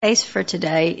Case for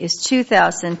today is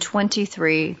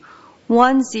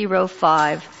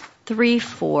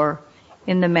 2023-10534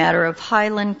 in the matter of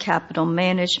Highland Captl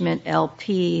Mgmt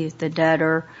LP, the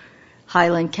debtor,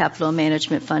 Highland Captl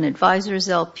Management Fund Advisors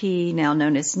LP, now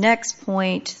known as Next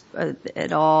Point,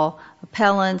 et al.,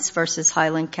 appellants versus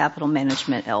Highland Captl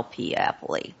Management LP,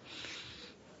 appellee.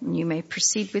 You may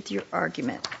proceed with your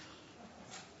argument.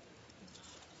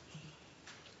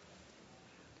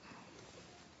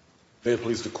 May it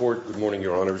please the Court. Good morning,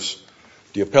 Your Honors.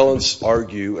 The appellants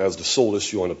argue as the sole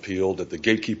issue on appeal that the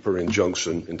gatekeeper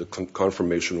injunction in the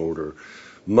confirmation order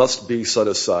must be set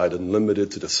aside and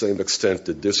limited to the same extent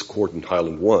that this Court in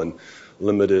Highland 1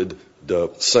 limited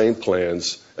the same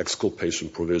plan's exculpation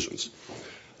provisions.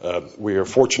 We are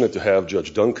fortunate to have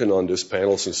Judge Duncan on this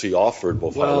panel since he offered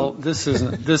both. Well, this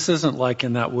isn't like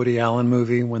in that Woody Allen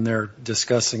movie when they're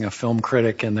discussing a film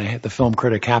critic and the film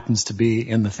critic happens to be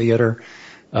in the theater.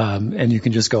 And you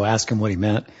can just go ask him what he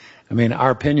meant. I mean,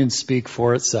 our opinions speak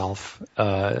for itself,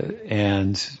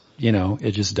 and, you know,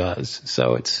 it just does.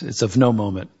 So it's of no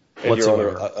moment whatsoever.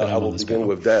 And, Your Honor, I will begin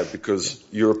with that because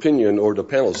your opinion, or the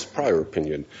panel's prior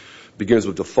opinion, begins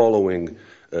with the following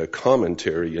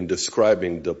commentary in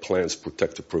describing the plan's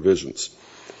protective provisions.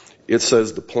 It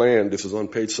says the plan, this is on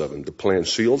page 7, the plan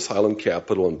shields Highland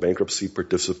Captl and bankruptcy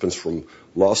participants from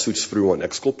lawsuits through an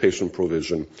exculpation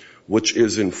provision, which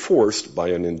is enforced by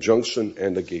an injunction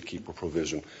and a gatekeeper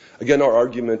provision. Again, our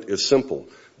argument is simple,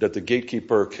 that the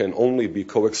gatekeeper can only be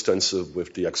coextensive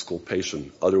with the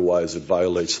exculpation. Otherwise, it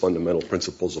violates fundamental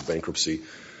principles of bankruptcy,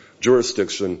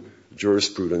 jurisdiction,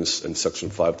 jurisprudence, and Section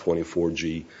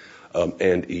 524G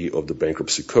and E of the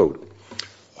Bankruptcy Code.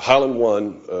 Highland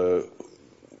 1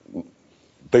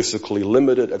 basically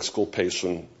limited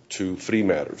exculpation to 3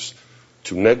 matters: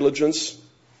 to negligence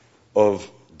of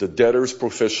the debtor's of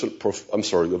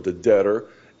the debtor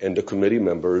and the committee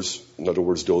members, in other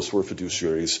words, those who are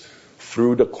fiduciaries,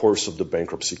 through the course of the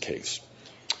bankruptcy case.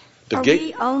 Are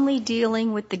we only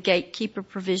dealing with the gatekeeper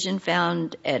provision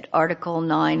found at Article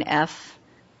 9F?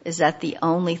 Is that the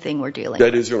only thing we're dealing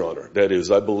with? That is, Your Honor. That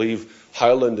is. I believe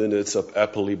Highland, in its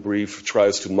appellee brief,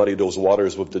 tries to muddy those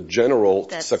waters with the general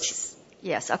section.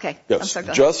 Yes, okay. Yes, I'm sorry,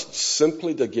 go just ahead.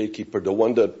 Simply the gatekeeper, the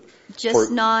one that... Just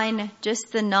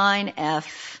the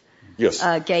 9F yes.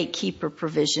 Gatekeeper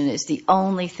provision is the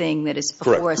only thing that is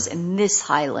before us in this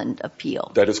Highland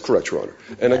appeal. That is correct, Your Honor.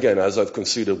 And again, as I've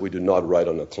conceded, we do not write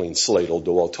on a clean slate,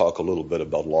 although I'll talk a little bit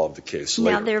about law of the case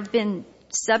later. Now, there have been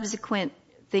subsequent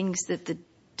things that the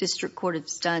district court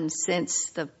has done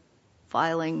since the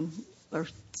filing, or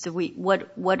so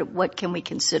what can we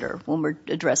consider when we're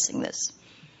addressing this?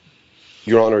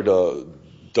 Your Honor, the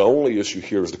only issue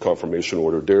here is the confirmation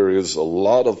order. There is a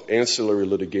lot of ancillary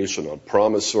litigation on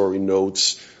promissory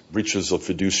notes, breaches of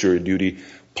fiduciary duty,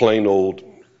 plain old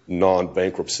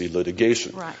non-bankruptcy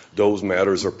litigation. Right. Those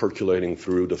matters are percolating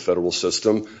through the federal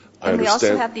system. And we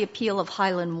also have the appeal of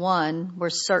Highland 1 where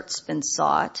cert's been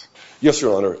sought. Yes,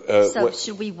 Your Honor. So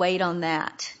should we wait on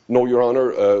that? No, Your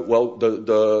Honor. Well,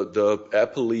 the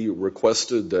appellee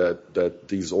requested that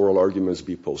these oral arguments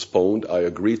be postponed. I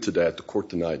agreed to that. The court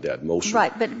denied that motion.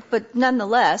 Right. But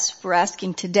nonetheless, we're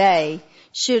asking today,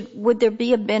 would there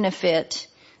be a benefit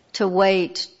to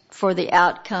wait for the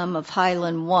outcome of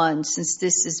Highland 1 since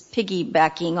this is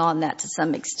piggybacking on that to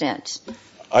some extent?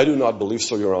 I do not believe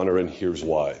so, Your Honor, and here's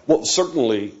why. Well,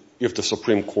 certainly if the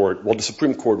Supreme Court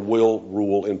will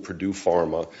rule in Purdue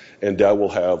Pharma, and that will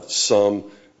have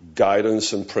some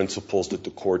guidance and principles that the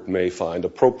court may find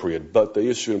appropriate. But the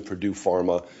issue in Purdue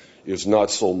Pharma is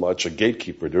not so much a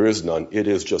gatekeeper. There is none. It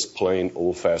is just plain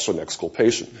old-fashioned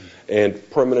exculpation and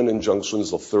permanent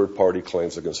injunctions of third-party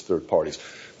claims against third parties.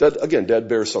 That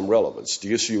bears some relevance.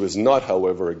 The issue is not,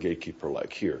 however, a gatekeeper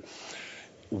like here.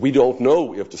 We don't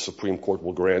know if the Supreme Court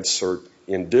will grant cert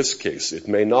in this case. It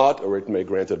may not, or it may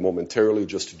grant it momentarily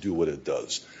just to do what it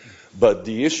does. But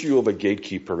the issue of a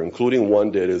gatekeeper, including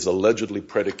one that is allegedly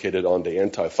predicated on the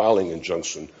anti-filing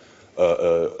injunction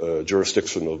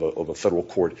jurisdiction of a federal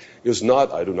court, is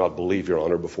not, I do not believe, Your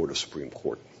Honor, before the Supreme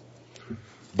Court.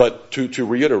 But to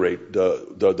reiterate,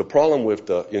 the problem with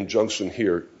the injunction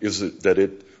here is that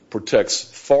it protects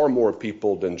far more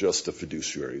people than just the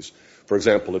fiduciaries. For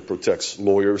example, it protects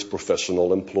lawyers,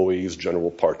 professional employees,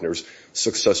 general partners,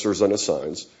 successors, and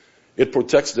assigns. It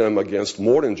protects them against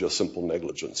more than just simple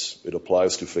negligence. It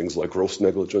applies to things like gross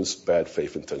negligence, bad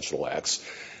faith, intentional acts.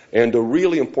 And the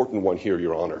really important one here,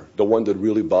 Your Honor, the one that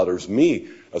really bothers me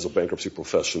as a bankruptcy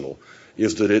professional,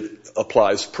 is that it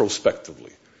applies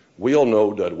prospectively. We all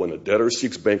know that when a debtor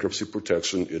seeks bankruptcy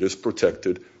protection, it is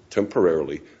protected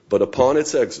temporarily. But upon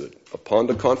its exit, upon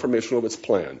the confirmation of its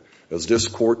plan, As this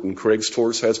court in Craig's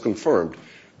Torres has confirmed,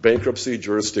 bankruptcy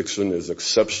jurisdiction is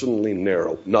exceptionally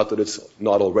narrow, not that it's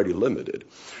not already limited,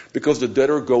 because the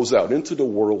debtor goes out into the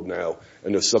world now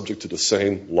and is subject to the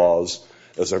same laws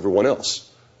as everyone else.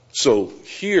 So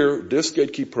here, this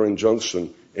gatekeeper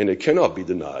injunction, and it cannot be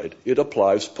denied, it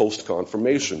applies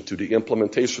post-confirmation to the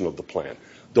implementation of the plan,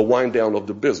 the wind down of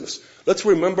the business. Let's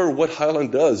remember what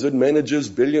Highland does. It manages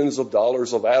billions of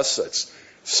dollars of assets,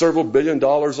 several $billion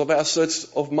of assets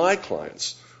of my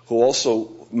clients, who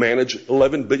also manage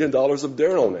 $11 billion of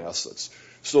their own assets.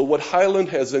 So what Highland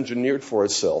has engineered for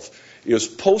itself is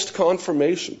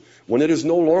post-confirmation, when it is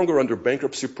no longer under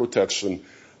bankruptcy protection,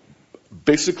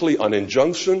 basically an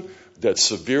injunction that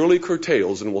severely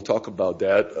curtails, and we'll talk about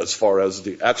that as far as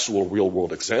the actual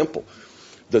real-world example,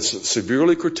 that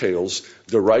severely curtails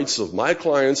the rights of my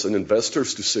clients and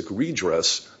investors to seek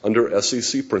redress under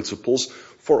SEC principles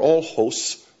for all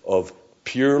hosts of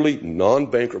purely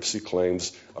non-bankruptcy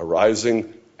claims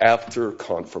arising after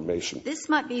confirmation. This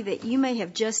might be that you may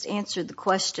have just answered the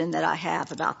question that I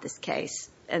have about this case,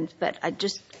 but I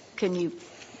do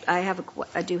have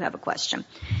a question.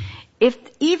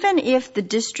 Even if the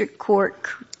district court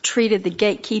treated the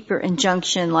gatekeeper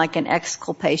injunction like an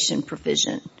exculpation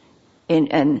provision,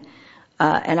 and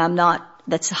I'm not,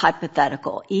 that's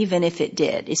hypothetical, even if it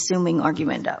did, assuming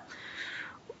arguendo,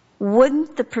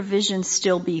 wouldn't the provision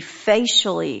still be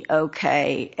facially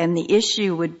okay, and the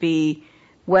issue would be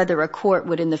whether a court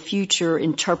would in the future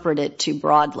interpret it too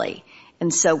broadly?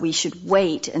 And so we should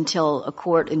wait until a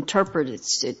court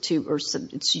interprets it to, or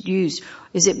it's used.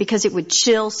 Is it because it would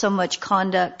chill so much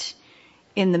conduct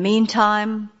in the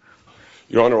meantime?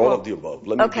 Your Honor, all of the above.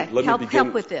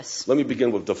 Help with this. Let me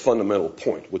begin with the fundamental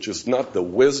point, which is not the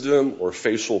wisdom or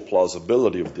facial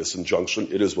plausibility of this injunction.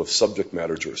 It is with subject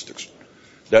matter jurisdiction.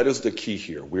 That is the key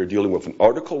here. We are dealing with an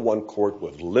Article I court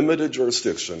with limited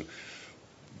jurisdiction,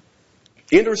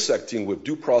 intersecting with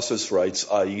due process rights,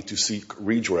 i.e. to seek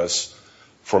redress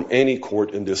from any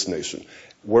court in this nation.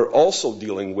 We're also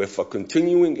dealing with a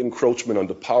continuing encroachment on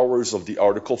the powers of the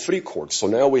Article III court. So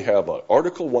now we have an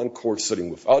Article I court sitting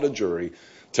without a jury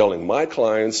telling my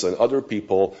clients and other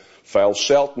people, "Thou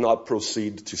shalt not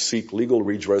proceed to seek legal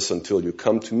redress until you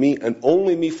come to me and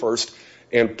only me first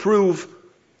and prove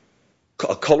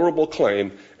a colorable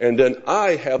claim, and then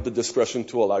I have the discretion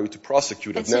to allow you to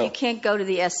prosecute it." And so you can't go to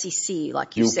the SEC,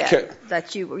 like you said,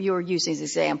 that you were using as an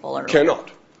example earlier.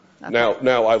 Cannot. Okay.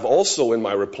 Now, I've also, in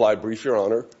my reply brief, Your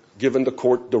Honor, given the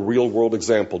court the real-world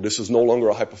example. This is no longer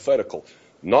a hypothetical.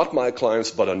 Not my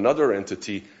clients, but another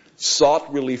entity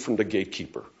sought relief from the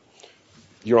gatekeeper.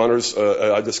 Your Honors,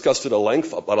 I discussed it at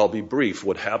length, but I'll be brief.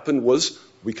 What happened was,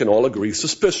 we can all agree,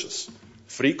 suspicious.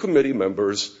 3 committee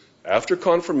members, after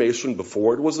confirmation,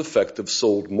 before it was effective,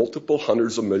 sold multiple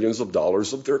hundreds of millions of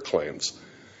dollars of their claims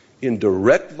in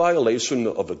direct violation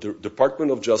of a Department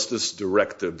of Justice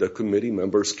directive that committee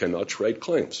members cannot trade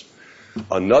claims.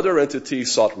 Another entity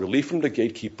sought relief from the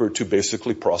gatekeeper to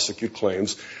basically prosecute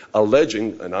claims,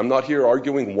 alleging, and I'm not here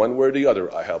arguing one way or the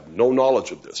other, I have no knowledge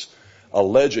of this,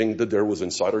 alleging that there was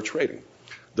insider trading.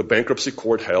 The bankruptcy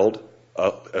court held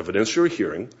an evidentiary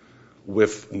hearing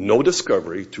with no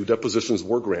discovery. 2 depositions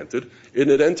were granted, and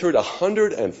it entered a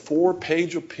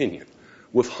 104-page opinion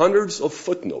with hundreds of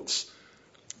footnotes,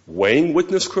 weighing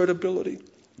witness credibility,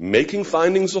 making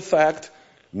findings of fact,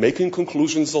 making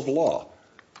conclusions of law.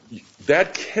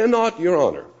 That cannot, Your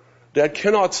Honor, that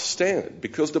cannot stand,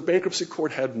 because the bankruptcy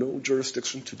court had no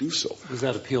jurisdiction to do so. Was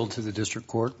that appealed to the district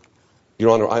court?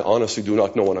 Your Honor, I honestly do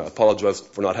not know, and I apologize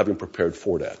for not having prepared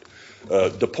for that.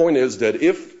 The point is that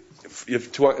if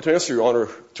to answer, Your Honor,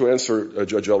 to answer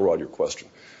Judge Elrod your question,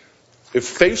 if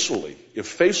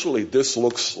facially this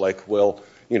looks like, well,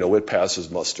 it passes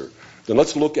muster, then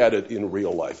let's look at it in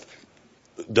real life.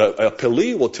 The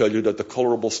appellee will tell you that the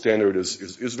colorable standard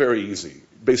is very easy.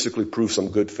 Basically prove some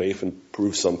good faith and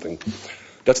prove something.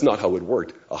 That's not how it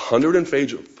worked.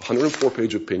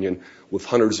 104-page opinion with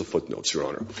hundreds of footnotes, Your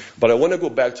Honor. But I want to go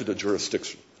back to the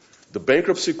jurisdiction. The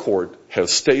bankruptcy court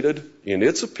has stated in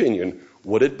its opinion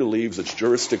what it believes its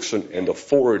jurisdiction and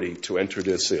authority to enter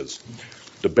this is.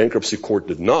 The bankruptcy court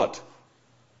did not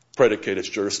predicate its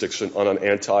jurisdiction on an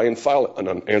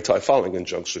anti-filing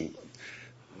injunction.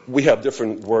 We have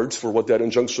different words for what that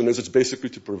injunction is. It's basically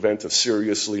to prevent a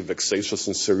seriously vexatious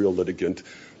and serial litigant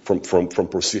from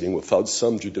proceeding without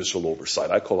some judicial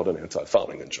oversight. I call it an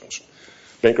anti-filing injunction.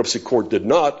 Bankruptcy court did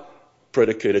not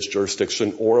predicate its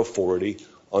jurisdiction or authority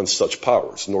on such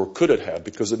powers, nor could it have,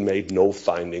 because it made no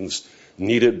findings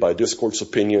needed by this court's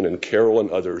opinion and Carroll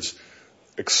and others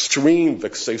extreme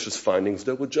vexatious findings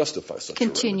that would justify such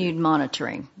continued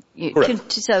monitoring.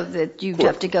 Correct. So that you Correct.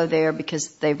 have to go there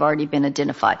because they've already been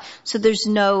identified. So there's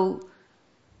no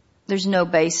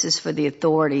basis for the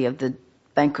authority of the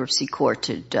bankruptcy court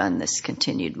to have done this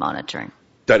continued monitoring.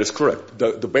 That is correct.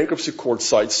 The bankruptcy court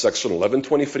cites Section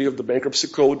 1123 of the Bankruptcy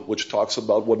Code, which talks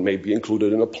about what may be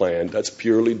included in a plan. That's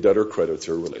purely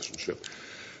debtor-creditor relationship.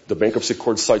 The bankruptcy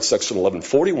court cites Section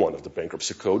 1141 of the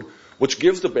Bankruptcy Code, which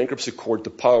gives the bankruptcy court the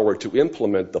power to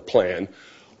implement the plan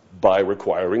by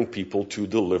requiring people to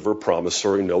deliver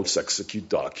promissory notes, execute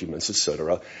documents,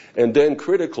 etc. And then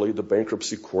critically, the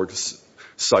bankruptcy court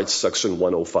cites Section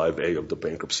 105A of the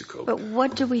Bankruptcy Code. But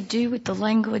what do we do with the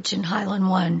language in Highland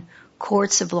 1?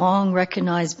 Courts have long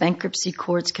recognized bankruptcy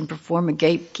courts can perform a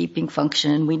gatekeeping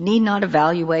function. We need not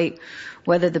evaluate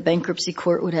whether the bankruptcy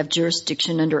court would have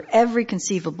jurisdiction under every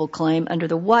conceivable claim under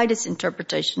the widest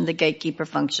interpretation of the gatekeeper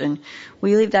function.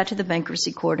 We leave that to the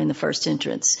bankruptcy court in the first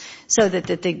entrance, so that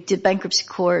the bankruptcy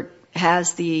court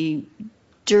has the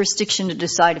jurisdiction to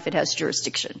decide if it has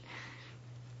jurisdiction.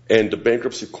 And the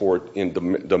bankruptcy court, in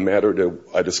the matter that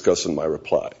I discussed in my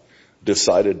reply,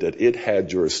 decided that it had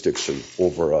jurisdiction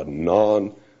over a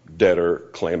non-debtor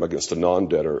claim against a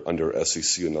non-debtor under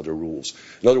SEC and other rules.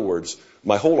 In other words,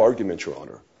 my whole argument, Your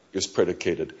Honor, is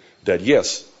predicated that,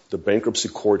 yes, the bankruptcy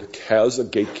court has a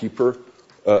gatekeeper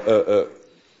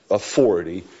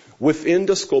authority within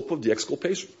the scope of the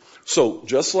exculpation. So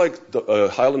just like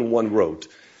the Highland 1 wrote,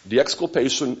 the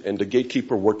exculpation and the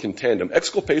gatekeeper work in tandem.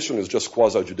 Exculpation is just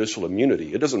quasi-judicial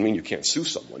immunity. It doesn't mean you can't sue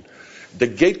someone. The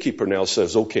gatekeeper now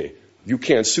says, okay, you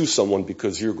can't sue someone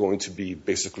because you're going to be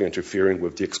basically interfering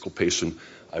with the exculpation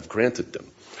I've granted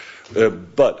them.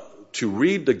 But to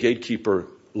read the gatekeeper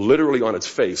literally on its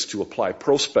face, to apply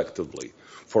prospectively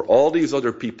for all these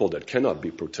other people that cannot be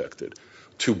protected,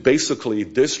 to basically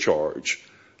discharge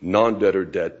non-debtor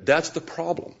debt, that's the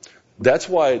problem. That's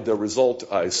why the result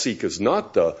I seek is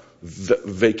not the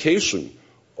vacation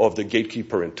of the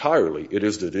gatekeeper entirely. It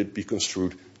is that it be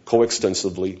construed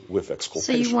coextensively with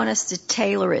exculpation. So you want us to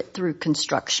tailor it through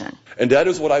construction. And that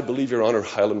is what I believe, Your Honor,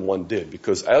 Highland 1 did.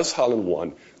 Because as Highland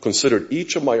 1 considered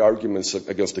each of my arguments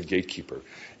against the gatekeeper,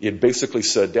 it basically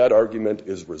said that argument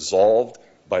is resolved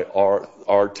by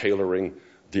our tailoring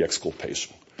the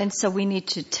exculpation. And so we need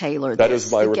to tailor that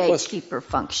is my the request. Gatekeeper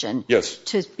function Yes.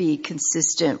 to be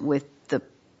consistent with the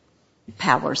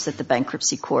powers that the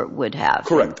bankruptcy court would have.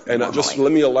 Correct. And just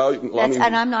let me allow me.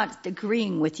 And I'm not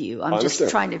agreeing with you. I'm just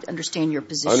trying to understand your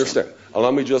position. I understand.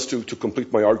 Allow me just to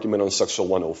complete my argument on Section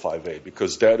 105A,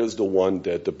 because that is the one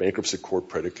that the bankruptcy court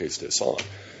predicates this on.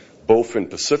 Both in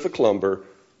Pacific Lumber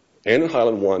and in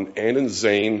Highland 1 and in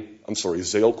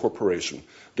Zale Corporation,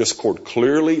 this court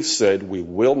clearly said we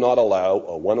will not allow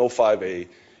a 105A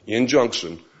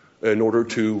injunction in order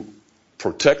to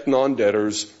protect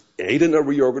non-debtors, aid in a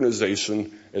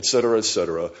reorganization, et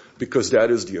cetera, because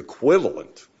that is the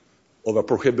equivalent of a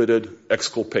prohibited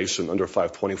exculpation under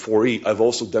 524E. I've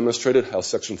also demonstrated how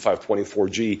Section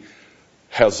 524G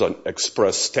has an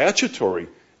express statutory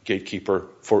gatekeeper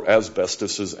for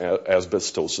asbestosis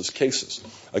cases.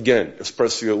 Again,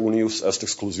 expressio unius est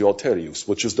exclusio alterius,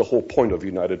 which is the whole point of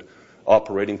United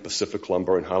Operating Pacific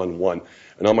Lumber and Highland 1.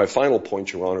 And on my final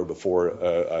point, Your Honor, before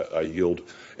I yield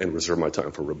and reserve my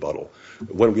time for rebuttal,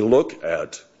 when we look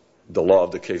at the law of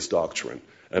the case doctrine,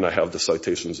 and I have the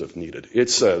citations if needed,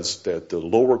 it says that the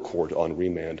lower court on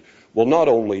remand will not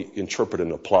only interpret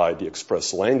and apply the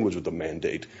express language of the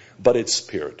mandate, but its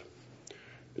spirit.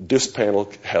 This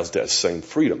panel has that same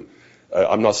freedom.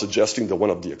 I'm not suggesting that one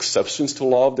of the exceptions to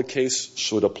law of the case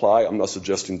should apply. I'm not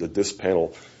suggesting that this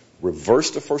panel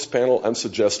reverse the first panel. I'm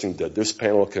suggesting that this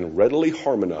panel can readily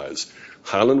harmonize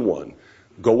Highland 1,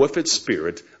 go with its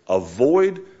spirit,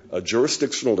 avoid a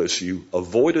jurisdictional issue,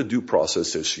 avoid a due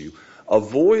process issue,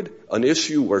 avoid an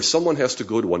issue where someone has to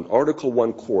go to an Article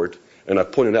I court, and I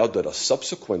pointed out that a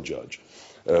subsequent judge,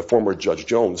 former Judge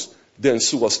Jones, then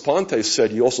sua sponte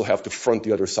said you also have to front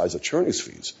the other side's attorney's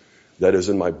fees. That is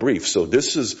in my brief. So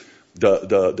this is,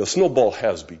 the snowball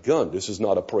has begun. This is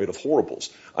not a parade of horribles.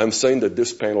 I'm saying that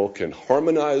this panel can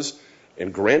harmonize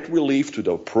and grant relief to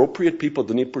the appropriate people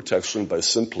that need protection by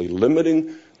simply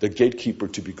limiting the gatekeeper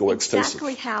to be coextensive.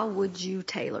 Exactly how would you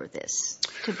tailor this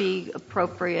to be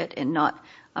appropriate and not,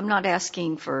 I'm not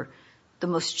asking for the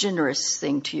most generous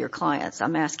thing to your clients.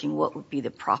 I'm asking what would be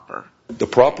the proper. The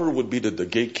proper would be that the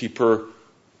gatekeeper,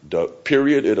 the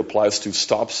period it applies to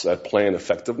stops at plan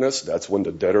effectiveness. That's when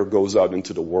the debtor goes out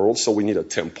into the world. So we need a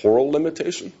temporal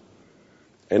limitation.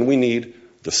 And we need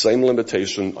the same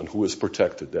limitation on who is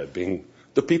protected, that being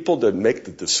the people that make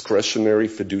the discretionary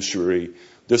fiduciary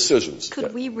decisions.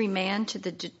 Could we remand to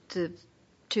the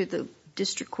to the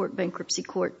district court, bankruptcy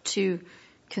court, to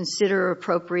consider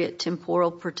appropriate temporal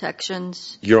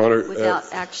protections, Your Honor, without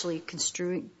actually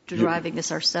deriving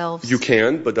this ourselves? You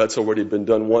can, but that's already been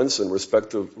done once, and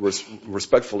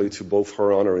respectfully to both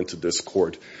Her Honor and to this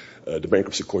court, the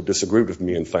bankruptcy court disagreed with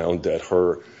me and found that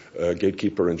her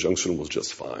gatekeeper injunction was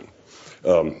just fine.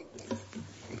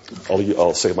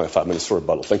 I'll save my 5 minutes for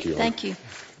rebuttal. Thank you, Your Honor. Thank you.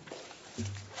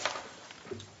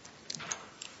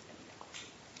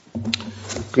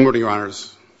 Good morning, Your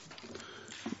Honors.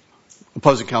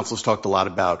 Opposing counsel has talked a lot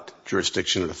about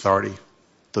jurisdiction and authority.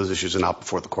 Those issues are not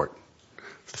before the court.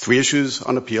 The 3 issues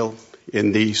on appeal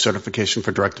in the certification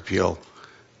for direct appeal,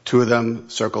 2 of them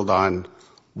circled on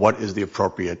what is the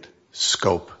appropriate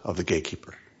scope of the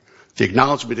gatekeeper. The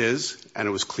acknowledgement is, and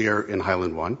it was clear in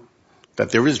Highland 1,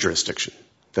 that there is jurisdiction,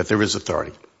 that there is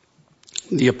authority.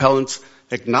 The appellants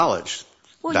acknowledged that.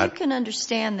 Well, you can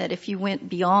understand that if you went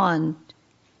beyond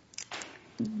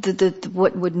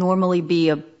what would normally be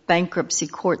a bankruptcy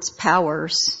court's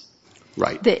powers,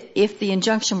 right, that if the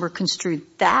injunction were construed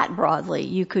that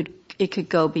broadly, it could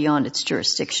go beyond its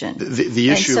jurisdiction. The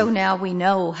issue, and so now we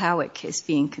know how it is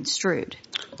being construed.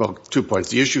 Well, 2 points.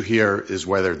 The issue here is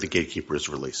whether the gatekeeper is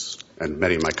released. And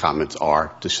many of my comments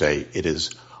are to say it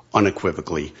is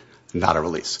unequivocally not a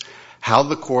release. How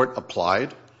the court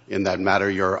applied in that matter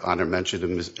Your Honor mentioned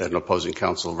and an opposing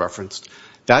counsel referenced,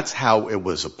 that's how it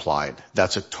was applied.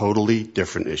 That's a totally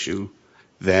different issue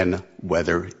than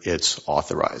whether it's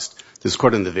authorized. This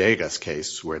court in the Vegas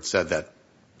case, where it said that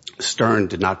Stern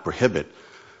did not prohibit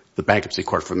the bankruptcy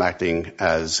court from acting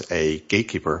as a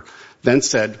gatekeeper, then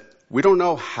said, we don't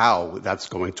know how that's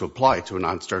going to apply to a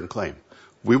non-Stern claim.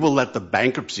 We will let the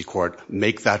bankruptcy court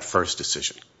make that first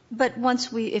decision. But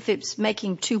if it's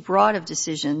making too broad of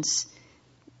decisions,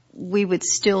 we would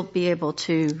still be able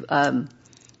to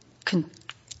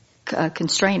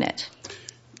constrain it.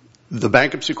 The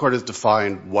bankruptcy court has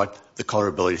defined what the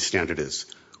colorability standard is.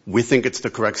 We think it's the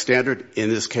correct standard in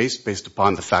this case based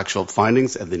upon the factual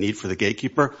findings and the need for the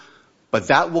gatekeeper. But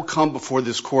that will come before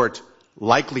this court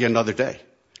likely another day.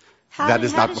 That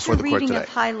is not before the court today. How does your reading of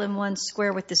Highland 1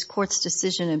 square with this court's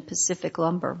decision in Pacific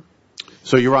Lumber?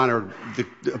 So, Your Honor,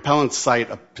 the appellants cite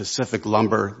a Pacific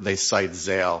Lumber, they cite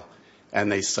Zale,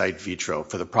 and they cite Vitro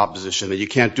for the proposition that you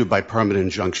can't do by permanent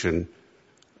injunction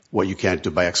what you can't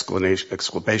do by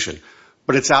exculpation.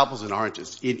 But it's apples and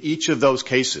oranges. In each of those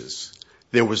cases,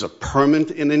 there was a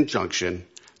permanent injunction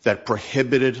that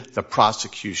prohibited the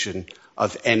prosecution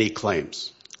of any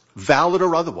claims, valid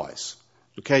or otherwise.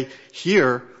 Okay?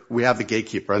 Here, we have the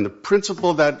gatekeeper. And the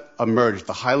principle that emerged,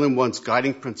 the Highland 1's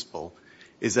guiding principle,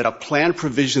 is that a plan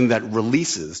provision that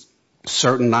releases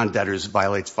certain non-debtors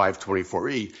violates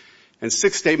 524E. And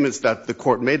 6 statements that the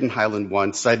court made in Highland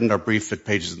 1, cited in our brief at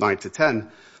pages 9 to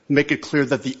 10, make it clear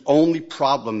that the only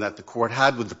problem that the court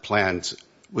had with the plans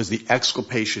was the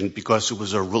exculpation because it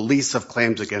was a release of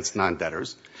claims against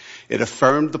non-debtors. It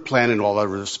affirmed the plan in all other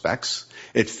respects.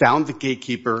 It found the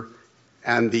gatekeeper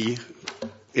and the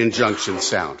injunction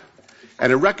sound.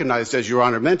 And it recognized, as Your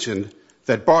Honor mentioned,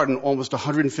 that Barton, almost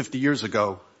 150 years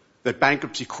ago, that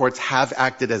bankruptcy courts have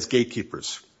acted as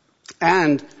gatekeepers.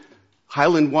 And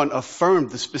Highland 1 affirmed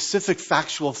the specific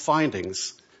factual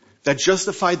findings that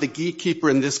justified the gatekeeper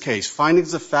in this case,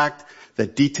 findings of fact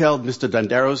that detailed Mr.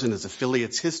 Dondero's and his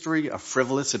affiliates' history of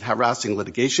frivolous and harassing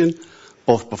litigation,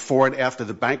 both before and after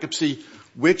the bankruptcy,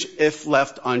 which, if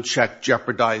left unchecked,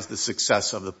 jeopardized the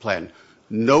success of the plan.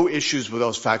 No issues with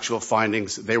those factual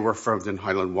findings. They were affirmed in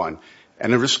Highland 1.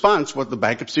 And in response, what the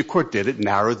bankruptcy court did, it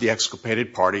narrowed the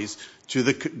exculpated parties to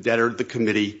the debtor, the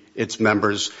committee, its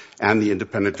members, and the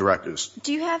independent directors.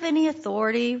 Do you have any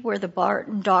authority where the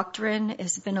Barton Doctrine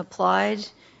has been applied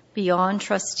beyond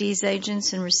trustees,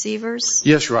 agents, and receivers?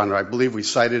 Yes, Your Honor. I believe we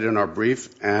cited in our brief,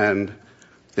 and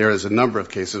there is a number of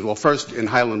cases. Well, first, in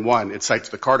Highland 1, it cites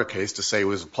the Carter case to say it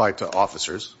was applied to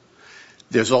officers.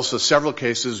 There's also several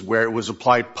cases where it was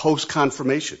applied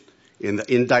post-confirmation. In the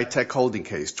Inditech Holding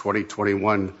case,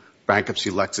 2021 Bankruptcy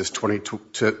Lexus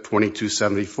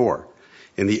 2274.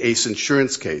 In the Ace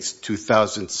Insurance case,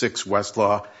 2006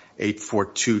 Westlaw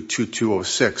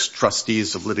 8422206,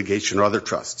 Trustees of Litigation or Other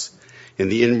Trusts. In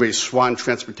the In re Swan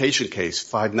Transportation case,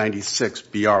 596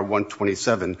 BR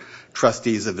 127,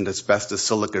 Trustees of an Asbestos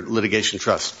Silicate Litigation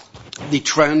Trust. The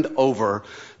trend over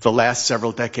the last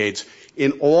several decades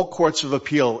in all courts of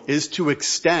appeal is to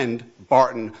extend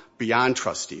Barton beyond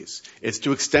trustees. It's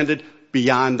to extend it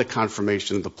beyond the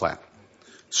confirmation of the plan.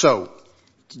 So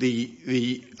do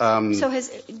you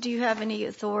have any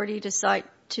authority to cite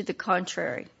to the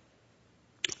contrary?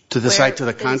 To the cite to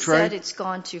the contrary? It said it's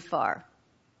gone too far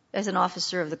as an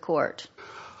officer of the court.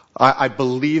 I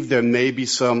believe there may be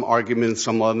some argument in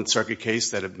some 11th Circuit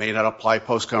case that it may not apply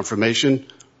post-confirmation,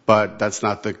 but that's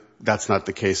not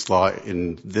the case law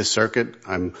in this circuit.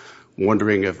 I'm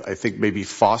wondering if, I think maybe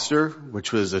Foster,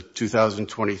 which was a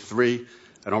 2023,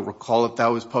 I don't recall if that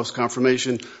was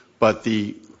post-confirmation, but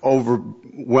the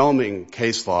overwhelming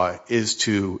case law is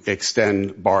to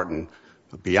extend Barton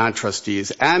beyond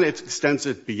trustees, and it extends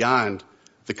it beyond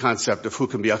the concept of who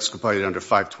can be exculpated under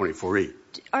 524E.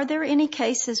 Are there any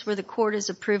cases where the court has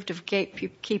approved of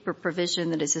gatekeeper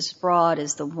provision that is as broad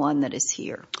as the one that is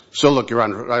here? So look, Your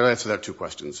Honor, I'll answer that two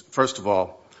questions. First of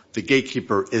all, the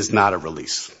gatekeeper is not a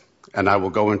release, and I will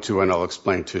go into and I'll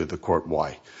explain to the court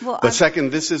why. But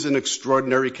second, this is an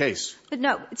extraordinary case. But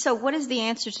no, so what is the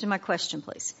answer to my question,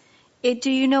 please?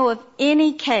 Do you know of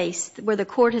any case where the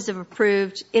court has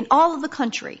approved in all of the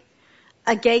country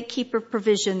a gatekeeper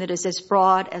provision that is as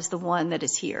broad as the one that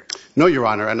is here? No, Your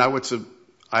Honor, and I would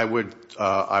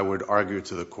argue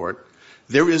to the court,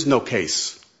 there is no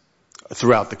case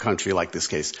throughout the country like this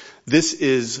case. This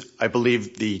is, I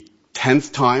believe, the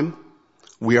 10th time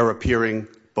we are appearing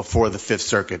before the Fifth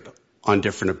Circuit on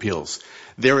different appeals.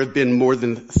 There have been more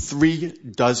than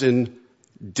 36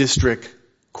 district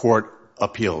court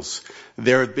appeals.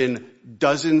 There have been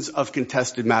dozens of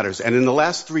contested matters. And in the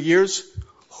last 3 years,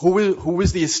 who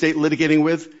is the estate litigating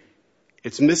with?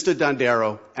 It's Mr.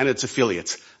 Dondero and its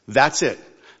affiliates. That's it.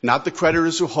 Not the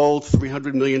creditors who hold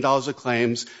 $300 million of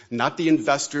claims, not the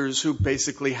investors who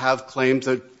basically have claims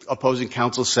that opposing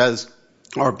counsel says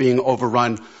are being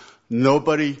overrun.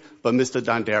 Nobody but Mr.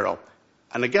 Dondero.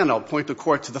 And again, I'll point the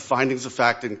court to the findings of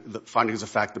fact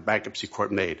the bankruptcy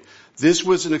court made. This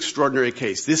was an extraordinary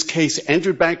case. This case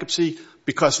entered bankruptcy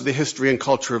because of the history and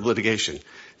culture of litigation.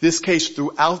 This case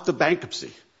throughout the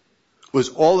bankruptcy was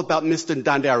all about Mr.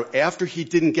 Dondero. After he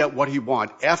didn't get what he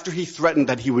wanted, after he threatened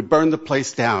that he would burn the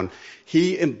place down,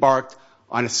 he embarked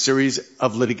on a series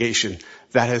of litigation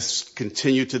that has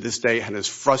continued to this day and has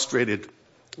frustrated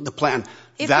the plan.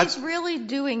 If he's really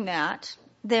doing that,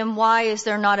 then why is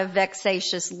there not a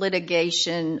vexatious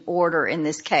litigation order in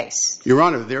this case? Your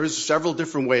Honor, there is several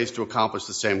different ways to accomplish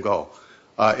the same goal.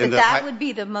 But that would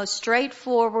be the most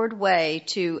straightforward way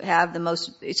to have the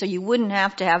most, so you wouldn't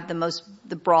have to have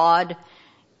the broad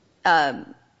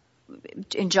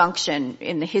injunction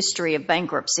in the history of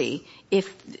bankruptcy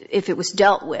if it was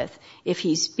dealt with. If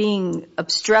he's being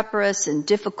obstreperous and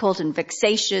difficult and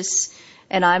vexatious,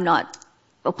 and I'm not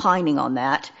opining on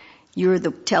that, you're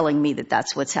telling me that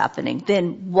that's what's happening.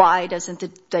 Then why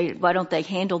don't they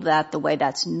handle that the way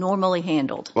that's normally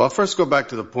handled? Well, I'll first go back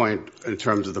to the point in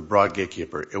terms of the broad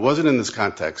gatekeeper. It wasn't in this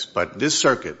context, but this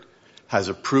circuit has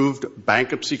approved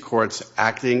bankruptcy courts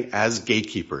acting as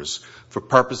gatekeepers for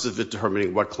purposes of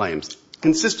determining what claims,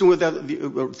 consistent with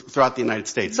throughout the United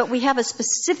States. But we have a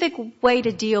specific way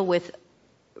to deal with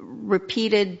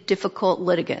repeated difficult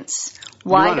litigants.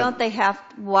 Why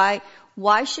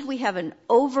should we have an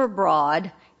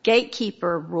overbroad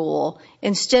gatekeeper rule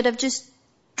instead of just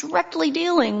directly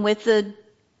dealing with the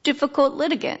difficult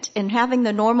litigant and having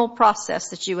the normal process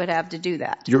that you would have to do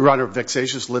that? Your Honor,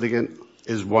 vexatious litigant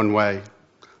is one way.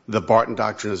 The Barton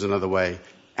Doctrine is another way.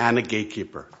 And a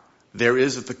gatekeeper. There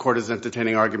is, if the court is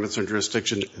entertaining arguments on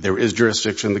jurisdiction, there is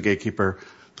jurisdiction, the gatekeeper.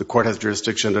 The court has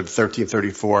jurisdiction under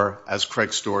 1334, as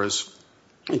Craig Storrs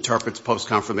interprets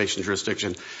post-confirmation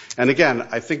jurisdiction. And again,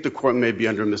 I think the court may be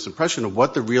under a misimpression of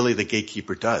what really the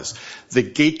gatekeeper does. The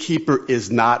gatekeeper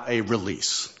is not a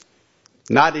release.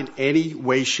 Not in any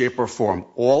way, shape, or form.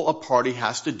 All a party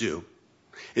has to do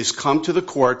is come to the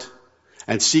court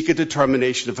and seek a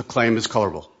determination if a claim is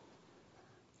colorable.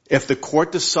 If the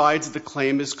court decides the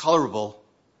claim is colorable,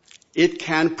 it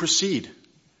can proceed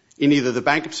in either the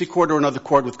bankruptcy court or another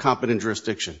court with competent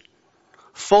jurisdiction.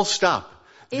 Full stop.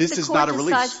 This is not a release. If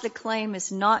the court decides the claim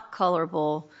is not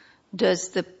colorable, does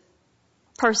the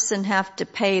person have to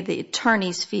pay the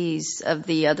attorney's fees of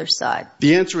the other side?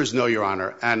 The answer is no, Your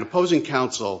Honor. And opposing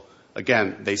counsel,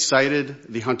 again, they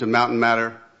cited the Hunter Mountain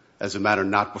matter as a matter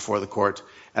not before the court,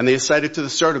 and they cited to the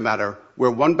Serta matter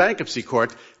where one bankruptcy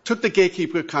court took the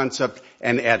gatekeeper concept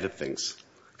and added things.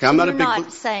 Okay, I'm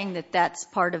not saying that that's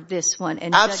part of this one,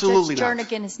 and Absolutely Judge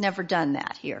Jernigan has never done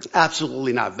that here.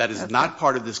 Absolutely not. That is not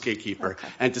part of this gatekeeper. Okay.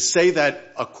 And to say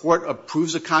that a court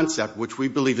approves a concept which we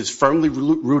believe is firmly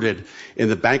rooted in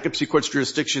the bankruptcy court's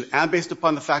jurisdiction and based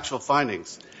upon the factual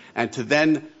findings, and to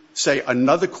then say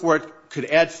another court could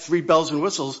add 3 bells and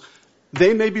whistles,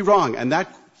 they may be wrong, and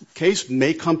that case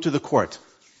may come to the court.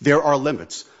 There are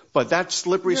limits. But that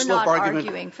slippery slope argument. You're not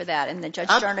arguing for that, and Judge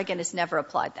Jernigan has never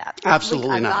applied that.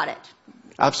 Absolutely not. I got it.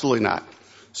 Absolutely not.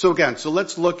 So again,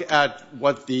 let's look at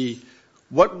what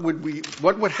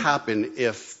would happen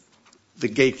if the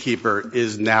gatekeeper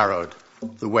is narrowed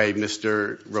the way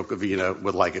Mr. Rocavina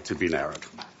would like it to be narrowed.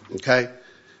 Okay?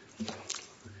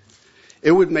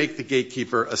 It would make the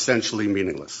gatekeeper essentially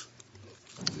meaningless.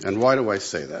 And why do I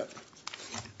say that?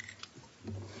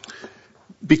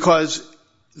 Because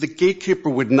the gatekeeper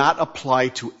would not apply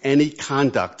to any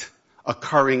conduct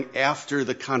occurring after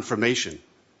the confirmation,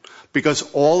 because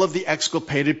all of the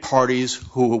exculpated parties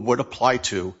who it would apply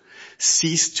to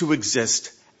ceased to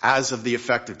exist as of the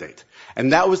effective date.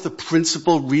 And that was the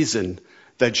principal reason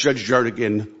that Judge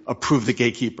Jernigan approved the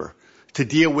gatekeeper, to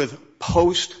deal with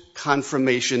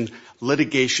post-confirmation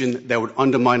litigation that would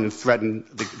undermine and threaten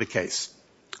the case.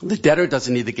 The debtor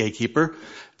doesn't need the gatekeeper.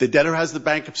 The debtor has the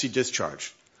bankruptcy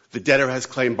discharge. The debtor has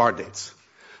claim bar dates.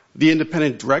 The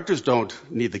independent directors don't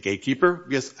need the gatekeeper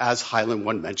because, as Highland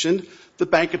 1 mentioned, the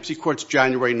bankruptcy court's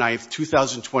January 9th,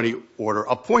 2020 order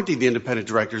appointing the independent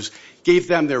directors gave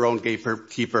them their own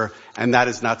gatekeeper, and that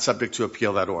is not subject to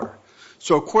appeal, that order.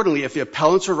 So accordingly, if the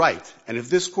appellants are right, and if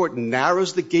this court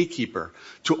narrows the gatekeeper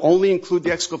to only include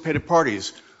the exculpated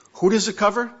parties, who does it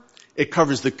cover? It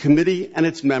covers the committee and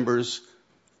its members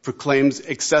for claims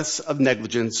excess of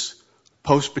negligence,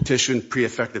 post-petition,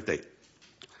 pre-effective date.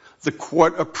 The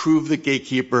court approved the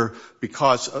gatekeeper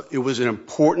because it was an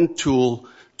important tool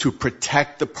to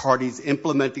protect the parties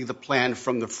implementing the plan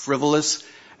from the frivolous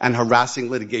and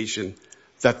harassing litigation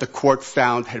that the court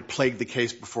found had plagued the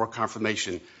case before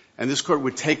confirmation. And this court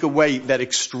would take away that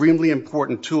extremely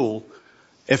important tool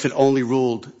if it only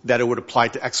ruled that it would apply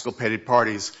to exculpated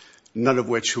parties, none of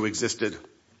which who existed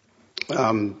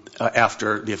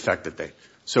after the effective date.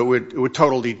 So it would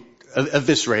totally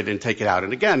eviscerate and take it out.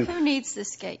 And again, who needs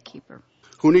this gatekeeper?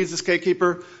 Who needs this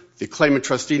gatekeeper? The claimant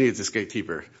trustee needs this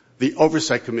gatekeeper. The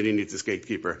oversight committee needs this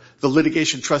gatekeeper. The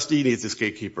litigation trustee needs this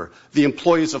gatekeeper. The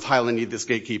employees of Highland need this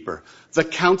gatekeeper. The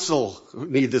council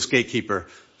need this gatekeeper.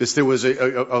 There was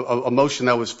a motion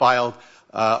that was filed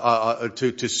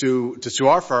to sue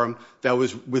our firm that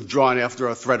was withdrawn after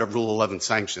a threat of Rule 11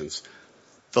 sanctions.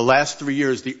 The last 3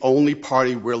 years, the only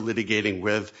party we're litigating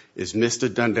with is Mr.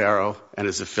 Dondero and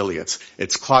his affiliates.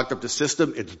 It's clogged up the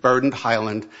system, it's burdened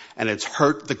Highland, and it's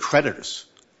hurt the creditors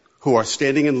who are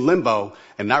standing in limbo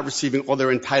and not receiving all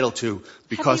they're entitled to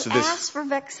because of this. Have you asked for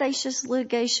vexatious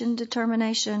litigation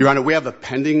determination? Your Honor, we have a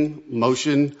pending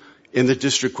motion in the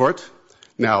district court.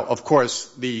 Now, of course,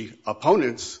 the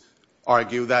opponents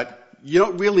argue that you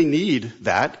don't really need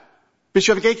that because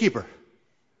you have a gatekeeper.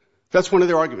 That's one of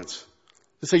their arguments.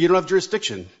 They say you don't have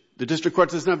jurisdiction. The district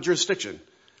court doesn't have jurisdiction.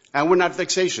 And we're not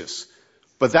vexatious.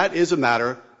 But that is a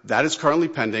matter that is currently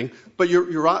pending. But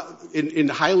in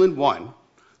Highland 1,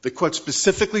 the court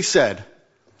specifically said,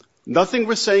 nothing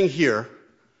we're saying here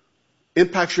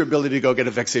impacts your ability to go get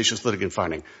a vexatious litigant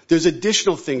finding. There's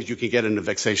additional things you can get in a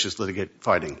vexatious litigant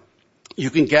finding. You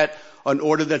can get an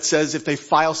order that says if they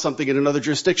file something in another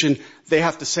jurisdiction, they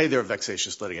have to say they're a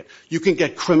vexatious litigant. You can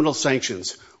get criminal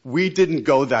sanctions. We didn't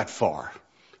go that far.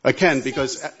 Again,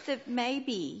 because that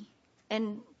maybe,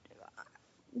 and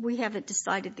we haven't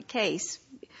decided the case,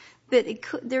 but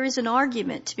there is an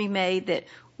argument to be made that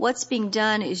what's being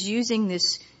done is using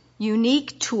this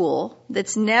unique tool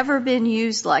that's never been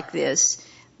used like this,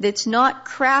 that's not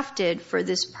crafted for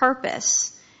this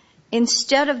purpose,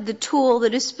 instead of the tool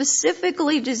that is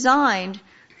specifically designed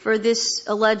for this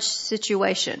alleged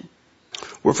situation.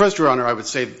 Well, first, Your Honor, I would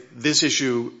say this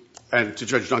issue, and to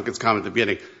Judge Duncan's comment at the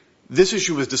beginning, this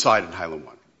issue was decided in Highland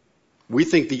 1. We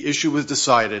think the issue was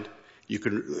decided.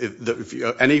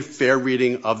 Any fair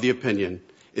reading of the opinion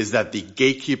is that the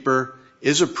gatekeeper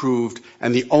is approved,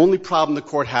 and the only problem the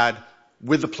court had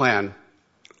with the plan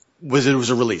was it was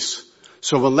a release.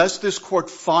 So unless this court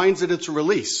finds that it's a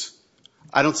release,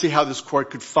 I don't see how this court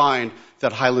could find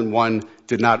that Highland 1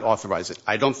 did not authorize it.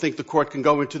 I don't think the court can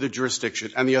go into the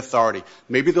jurisdiction and the authority.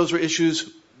 Maybe those were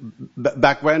issues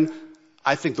back when.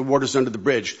 I think the water's under the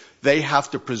bridge. They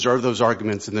have to preserve those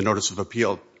arguments in the notice of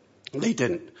appeal. They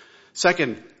didn't.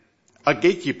 Second, a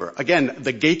gatekeeper. Again,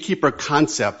 the gatekeeper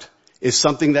concept is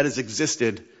something that has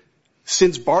existed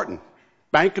since Barton.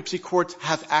 Bankruptcy courts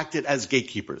have acted as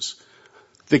gatekeepers.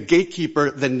 The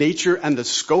gatekeeper, the nature and the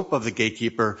scope of the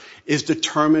gatekeeper is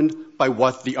determined by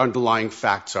what the underlying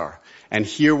facts are. And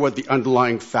here what the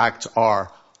underlying facts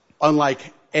are,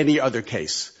 unlike any other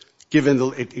case, given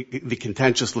the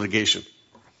contentious litigation.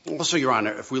 Also, Your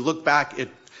Honor, if we look back at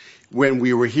when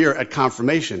we were here at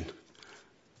confirmation,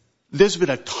 there's been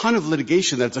a ton of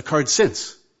litigation that's occurred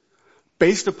since.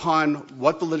 Based upon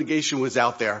what the litigation was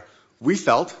out there, we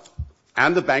felt,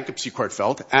 and the bankruptcy court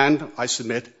felt, and I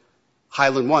submit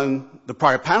Highland 1, the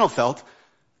prior panel felt,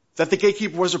 that the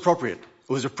gatekeeper was appropriate.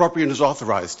 It was appropriate and was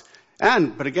authorized.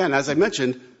 But again, as I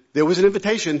mentioned, there was an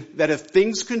invitation that if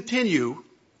things continue,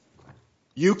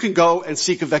 you can go and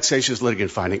seek a vexatious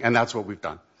litigant finding, and that's what we've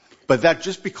done. But that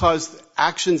just because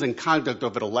actions and conduct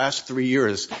over the last 3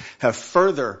 years have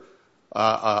further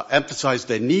emphasized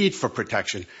the need for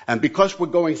protection, and because we're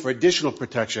going for additional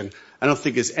protection, I don't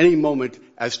think there's any moment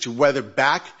as to whether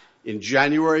back in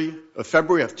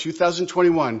February of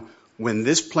 2021, when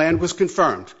this plan was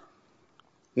confirmed,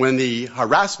 when the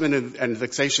harassment and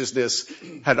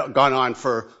vexatiousness had gone on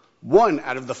for 1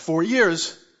 out of the 4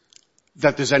 years,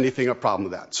 that there's anything a problem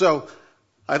with that. So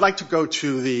I'd like to go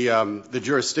to the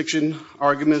jurisdiction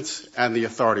arguments and the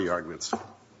authority arguments.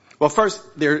 Well, first,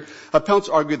 appellants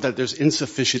argued that there's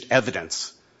insufficient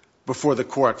evidence before the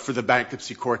court for the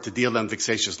bankruptcy court to deal in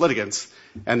vexatious litigants,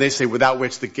 and they say without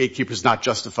which the gatekeeper is not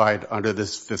justified under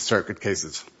this Fifth Circuit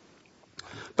cases.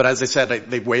 But as I said,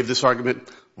 they waived this argument.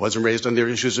 It wasn't raised on their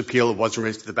issues of appeal. It wasn't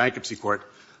raised to the bankruptcy court.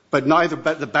 But neither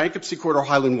the bankruptcy court or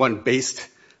Highland 1 based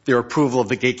their approval of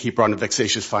the gatekeeper on a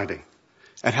vexatious finding.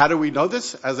 And how do we know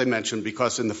this? As I mentioned,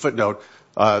 because in the footnote,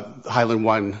 Highland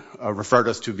 1 referred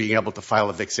us to being able to file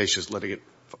a vexatious litigant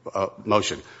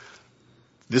motion.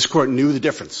 This court knew the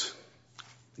difference.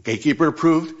 The gatekeeper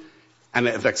approved and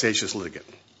a vexatious litigant.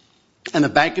 And the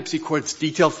bankruptcy court's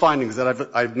detailed findings that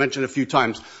I've mentioned a few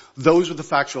times, those were the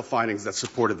factual findings that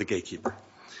supported the gatekeeper.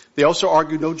 They also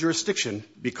argued no jurisdiction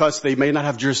because they may not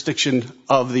have jurisdiction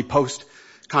of the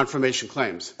post-confirmation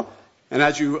claims. And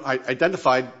as you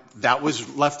identified, that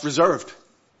was left reserved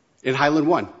in Highland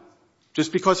 1.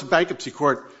 Just because a bankruptcy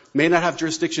court may not have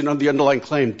jurisdiction on the underlying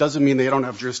claim doesn't mean they don't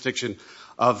have jurisdiction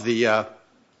of the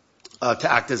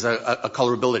to act as a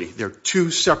colorability. They're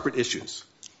two separate issues.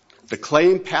 The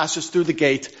claim passes through the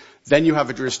gate, then you have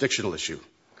a jurisdictional issue.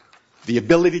 The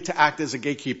ability to act as a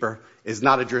gatekeeper is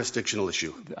not a jurisdictional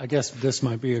issue. I guess this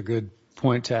might be a good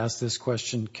point to ask this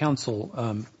question. Counsel,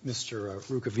 Mr.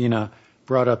 Rukavina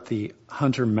brought up the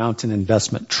Hunter Mountain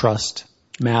Investment Trust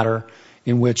matter,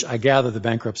 in which I gather the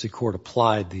bankruptcy court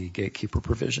applied the gatekeeper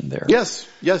provision there. Yes,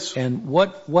 yes. And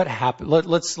what happened?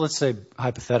 Let's say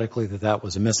hypothetically that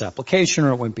was a misapplication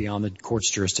or it went beyond the court's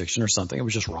jurisdiction or something. It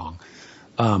was just wrong.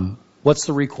 What's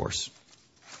the recourse?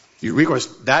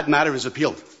 That matter is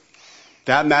appealed.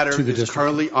 That matter is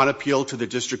currently on appeal to the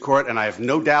district court, and I have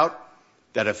no doubt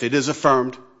that if it is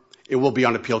affirmed, it will be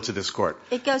on appeal to this court.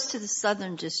 It goes to the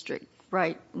Southern District,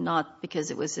 right? Not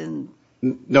because it was in...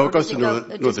 No, it goes to the Northern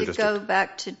District. Does it go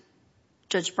back to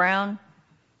Judge Brown?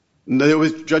 No, it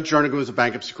was Judge Jernigan was a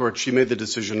bankruptcy court. She made the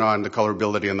decision on the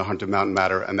colorability in the Hunter Mountain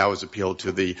matter, and that was appealed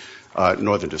to the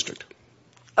Northern District.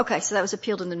 Okay, so that was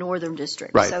appealed in the Northern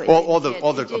District. Right. So all the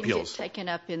it appeals. Get taken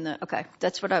up in the... Okay,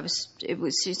 that's what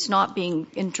it's not being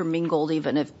intermingled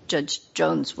even if Judge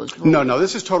Jones was ruling. No,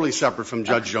 this is totally separate from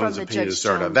Judge Jones' opinion,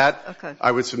 Serta. That,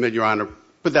 I would submit, Your Honor,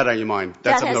 put that on your mind.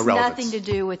 That's of no relevance. That has nothing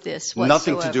to do with this whatsoever.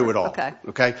 Nothing to do at all.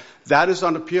 Okay? That is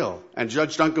on appeal. And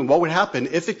Judge Duncan, what would happen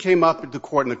if it came up at the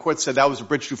court and the court said that was a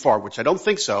bridge too far, which I don't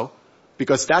think so,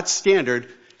 because that's standard.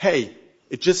 Hey,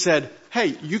 it just said,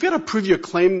 hey, you got to prove your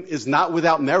claim is not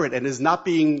without merit and is not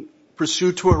being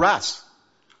pursued to harass.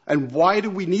 And why do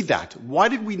we need that? Why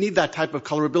did we need that type of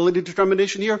colorability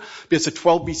determination here? Because a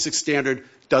 12b6 standard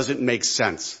doesn't make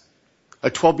sense. A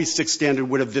 12b6 standard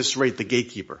would eviscerate the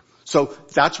gatekeeper. So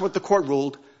that's what the court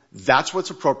ruled. That's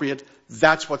what's appropriate.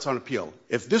 That's what's on appeal.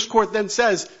 If this court then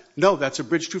says, no, that's a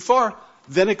bridge too far,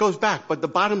 then it goes back. But the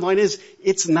bottom line is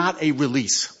it's not a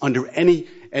release under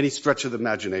any stretch of the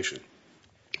imagination.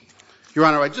 Your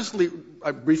Honor,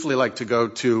 I'd briefly like to go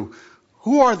to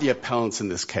who are the appellants in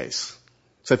this case?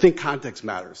 So I think context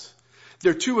matters.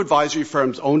 There are two advisory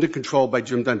firms owned and controlled by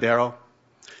Jim Dondero.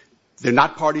 They're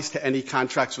not parties to any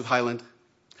contracts with Highland.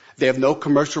 They have no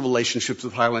commercial relationships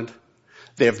with Highland.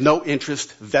 They have no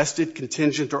interest, vested,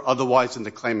 contingent, or otherwise in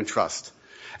the claim and trust.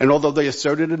 And although they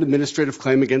asserted an administrative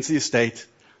claim against the estate,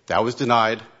 that was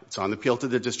denied. It's on appeal to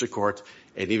the district court.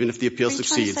 And even if the appeal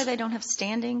succeeds... Are you trying to say they don't have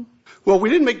standing? Well, we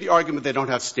didn't make the argument they don't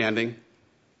have standing.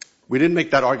 We didn't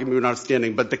make that argument we don't have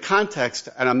standing. But the context,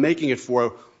 and I'm making it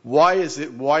for, why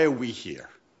are we here?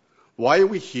 Why are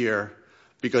we here?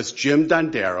 Because Jim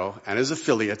Dondero and his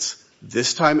affiliates,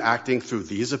 this time acting through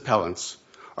these appellants,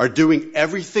 are doing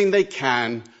everything they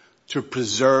can to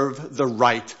preserve the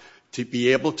right to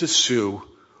be able to sue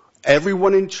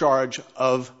everyone in charge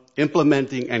of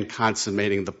implementing and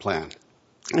consummating the plan.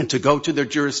 And to go to their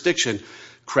jurisdiction,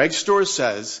 Craig Storrs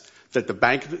says that the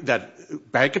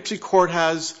bankruptcy court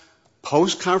has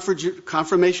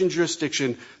post-confirmation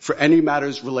jurisdiction for any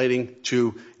matters relating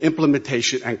to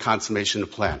implementation and consummation of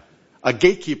the plan. a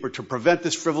gatekeeper to prevent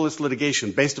this frivolous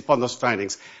litigation based upon those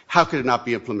findings, how could it not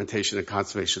be implementation and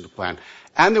conservation of the plan?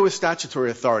 And there was statutory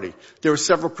authority. There were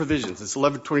several provisions. It's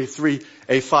 1123A5,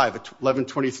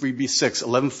 1123B6,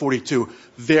 1142,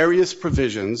 various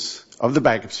provisions of the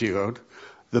bankruptcy code.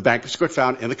 The bankruptcy court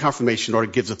found in the confirmation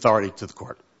order gives authority to the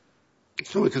court.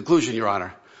 So in conclusion, Your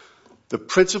Honor, the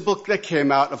principle that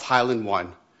came out of Highland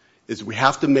 1 is we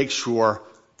have to make sure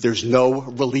there's no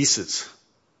releases.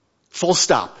 Full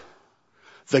stop.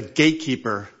 The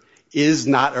gatekeeper is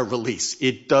not a release.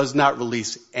 It does not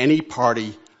release any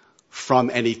party from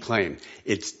any claim.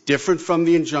 It's different from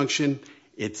the injunction.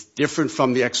 It's different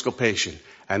from the exculpation.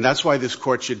 And that's why this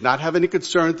court should not have any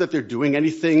concern that they're doing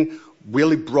anything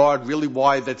really broad, really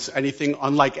wide, that's anything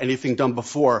unlike anything done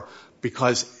before,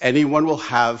 because anyone will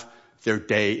have their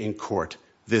day in court.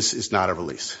 This is not a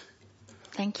release.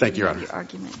 Thank you. Thank you, Your Honor. Your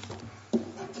argument.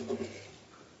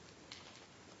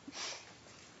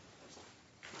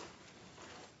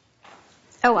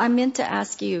 Oh, I meant to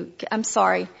ask you, I'm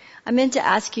sorry. I meant to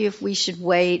ask you if we should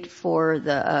wait for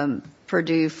the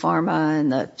Purdue Pharma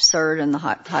and the CERT and the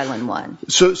Highland 1.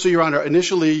 So, Your Honor,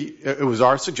 initially it was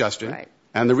our suggestion. Right.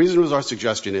 And the reason it was our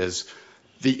suggestion is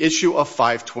the issue of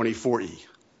 524E,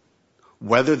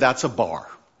 whether that's a bar.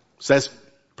 Says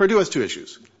Purdue has two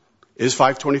issues. Is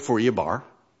 524E a bar?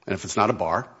 And if it's not a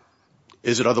bar,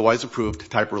 is it otherwise approved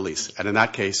type release? And in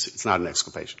that case, it's not an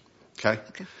exculpation. Okay?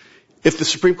 If the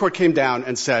Supreme Court came down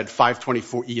and said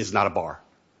 524E is not a bar,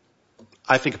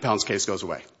 I think appellant's case goes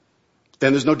away.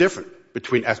 Then there's no different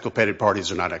between exculpated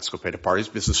parties or not exculpated parties,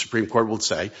 because the Supreme Court will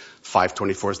say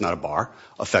 524 is not a bar,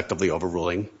 effectively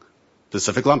overruling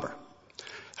Pacific Lumber.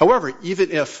 However,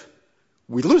 even if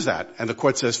we lose that and the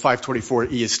court says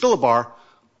 524E is still a bar,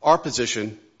 our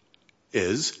position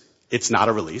is it's not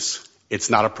a release, it's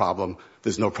not a problem,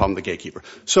 there's no problem with the gatekeeper.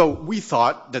 So we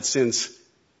thought that since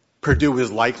Purdue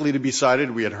is likely to be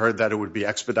cited, we had heard that it would be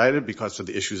expedited because of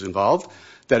the issues involved,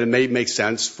 that it may make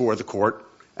sense for the court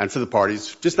and for the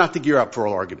parties just not to gear up for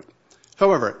oral argument.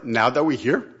 However, now that we're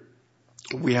here,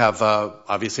 we have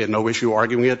obviously had no issue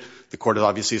arguing it. The court has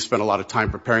obviously spent a lot of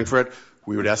time preparing for it.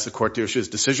 We would ask the court to issue its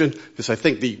decision, because I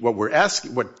think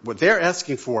what they're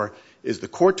asking for is the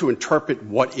court to interpret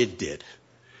what it did.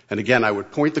 And again, I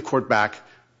would point the court back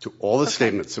to all the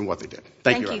statements and what they did.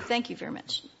 Thank you, Your Honor. Thank you very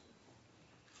much.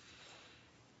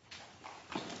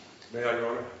 May I, Your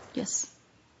Honor? Yes.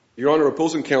 Your Honor,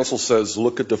 opposing counsel says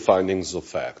look at the findings of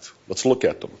fact. Let's look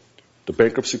at them. The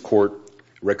bankruptcy court,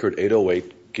 record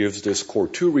 808, gives this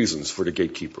court two reasons for the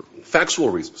gatekeeper, factual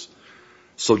reasons,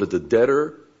 so that the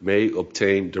debtor may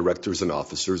obtain directors and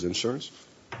officers insurance,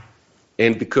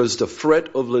 and because the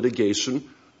threat of litigation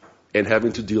and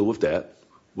having to deal with that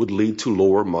would lead to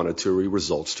lower monetary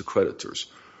results to creditors.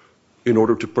 In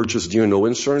order to purchase D&O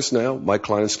insurance now, my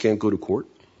clients can't go to court.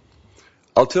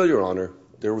 I'll tell Your Honor,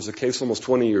 there was a case almost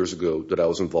 20 years ago that I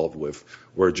was involved with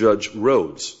where Judge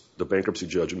Rhodes, the bankruptcy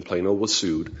judge in Plano, was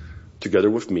sued, together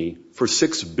with me, for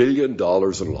 $6 billion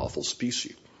in lawful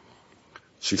specie.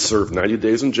 She served 90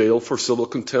 days in jail for civil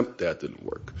contempt. That didn't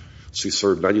work. She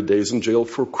served 90 days in jail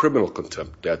for criminal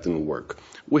contempt. That didn't work.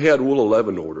 We had Rule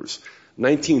 11 orders,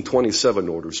 1927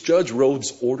 orders. Judge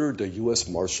Rhodes ordered the U.S.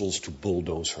 Marshals to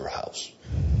bulldoze her house.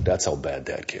 That's how bad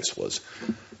that case was.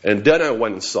 And then I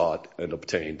went and sought and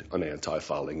obtained an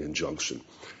anti-filing injunction.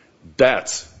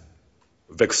 That's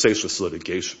vexatious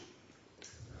litigation.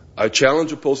 I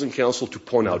challenge opposing counsel to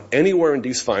point out anywhere in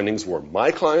these findings where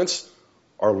my clients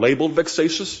are labeled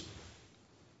vexatious,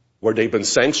 where they've been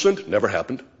sanctioned, never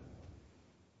happened.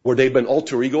 Where they've been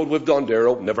alter egoed with Don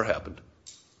Darrow, never happened.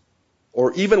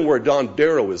 Or even where Don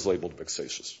Darrow is labeled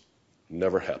vexatious,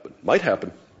 never happened. Might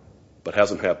happen, but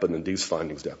hasn't happened in these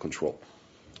findings that control.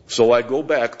 So I go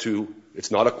back to,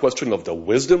 it's not a question of the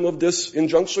wisdom of this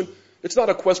injunction. It's not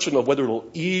a question of whether it'll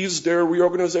ease their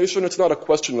reorganization. It's not a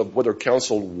question of whether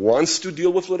counsel wants to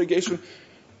deal with litigation.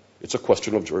 It's a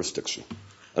question of jurisdiction.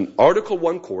 An Article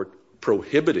I court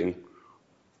prohibiting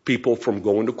people from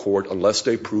going to court unless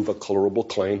they prove a colorable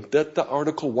claim that the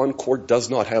Article I court does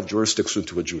not have jurisdiction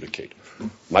to adjudicate.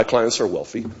 My clients are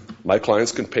wealthy. My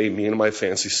clients can pay me in my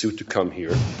fancy suit to come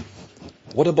here.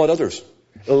 What about others?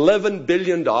 $11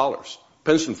 billion,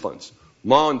 pension funds,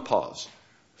 ma and pa's.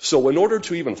 So in order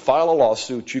to even file a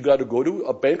lawsuit, you got to go to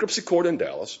a bankruptcy court in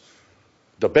Dallas.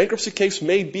 The bankruptcy case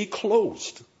may be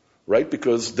closed, right?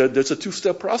 Because there's a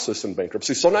two-step process in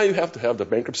bankruptcy. So now you have to have the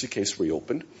bankruptcy case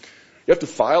reopened. You have to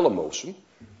file a motion.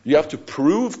 You have to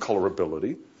prove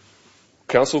colorability.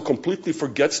 Counsel completely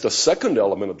forgets the second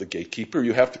element of the gatekeeper.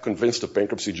 You have to convince the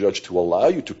bankruptcy judge to allow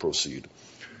you to proceed.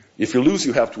 If you lose,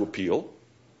 you have to appeal.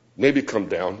 Maybe come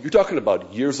down. You're talking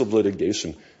about years of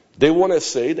litigation. They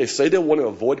say they want to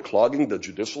avoid clogging the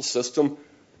judicial system.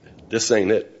 This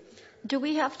ain't it. Do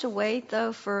we have to wait,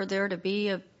 though, for there to be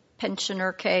a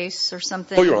pensioner case or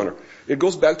something? Oh, Your Honor, it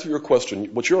goes back to your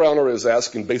question. What Your Honor is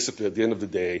asking basically at the end of the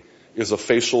day is a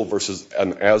facial versus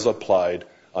an as-applied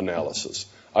analysis.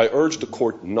 I urge the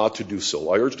court not to do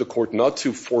so. I urge the court not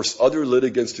to force other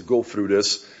litigants to go through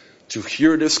this, to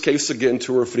hear this case again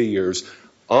 2 or 3 years.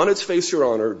 On its face, Your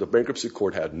Honor, the bankruptcy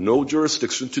court had no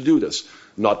jurisdiction to do this.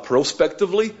 Not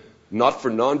prospectively, not for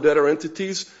non-debtor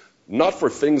entities, not for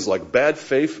things like bad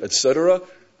faith, etc.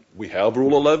 We have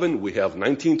Rule 11. We have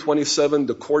 1927.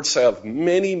 The courts have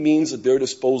many means at their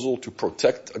disposal to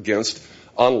protect against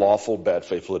unlawful bad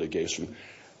faith litigation.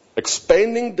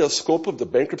 Expanding the scope of the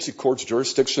bankruptcy court's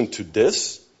jurisdiction to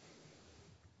this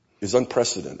is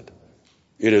unprecedented.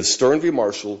 It is Stern v.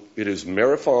 Marshall, it is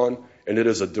Marathon, and it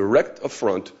is a direct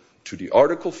affront to the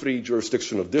Article III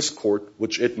jurisdiction of this court,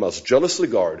 which it must jealously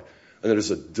guard, and it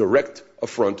is a direct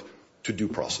affront to due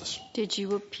process. Did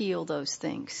you appeal those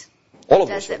things? All of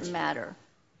those Does things. it matter?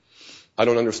 I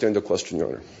don't understand the question, Your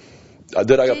Honor.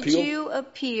 Did I appeal? Did you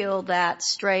appeal that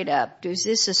straight up? Is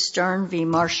this a Stern v.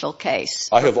 Marshall case?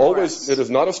 I have always, it is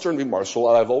not a Stern v. Marshall.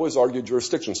 I have always argued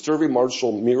jurisdiction. Stern v.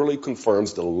 Marshall merely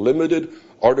confirms the limited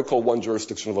Article I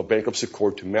jurisdiction of a bankruptcy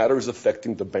court to matters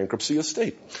affecting the bankruptcy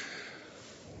estate.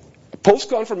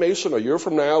 Post-confirmation, a year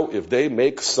from now, if they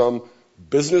make some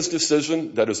business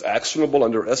decision that is actionable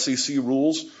under SEC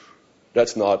rules,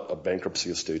 that's not a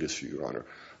bankruptcy estate issue, Your Honor.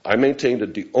 I maintain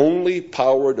that the only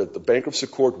power that the bankruptcy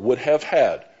court would have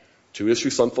had to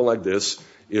issue something like this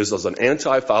is as an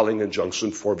anti-filing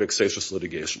injunction for vexatious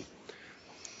litigation.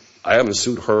 I haven't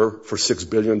sued her for $6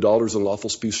 billion in lawful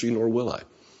specie, nor will I.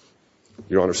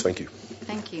 Your Honors, thank you.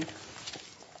 Thank you.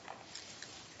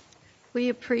 We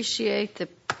appreciate the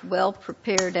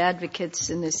well-prepared advocates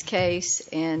in this case,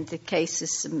 and the case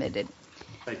is submitted.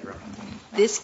 Thank you, Your Honor. This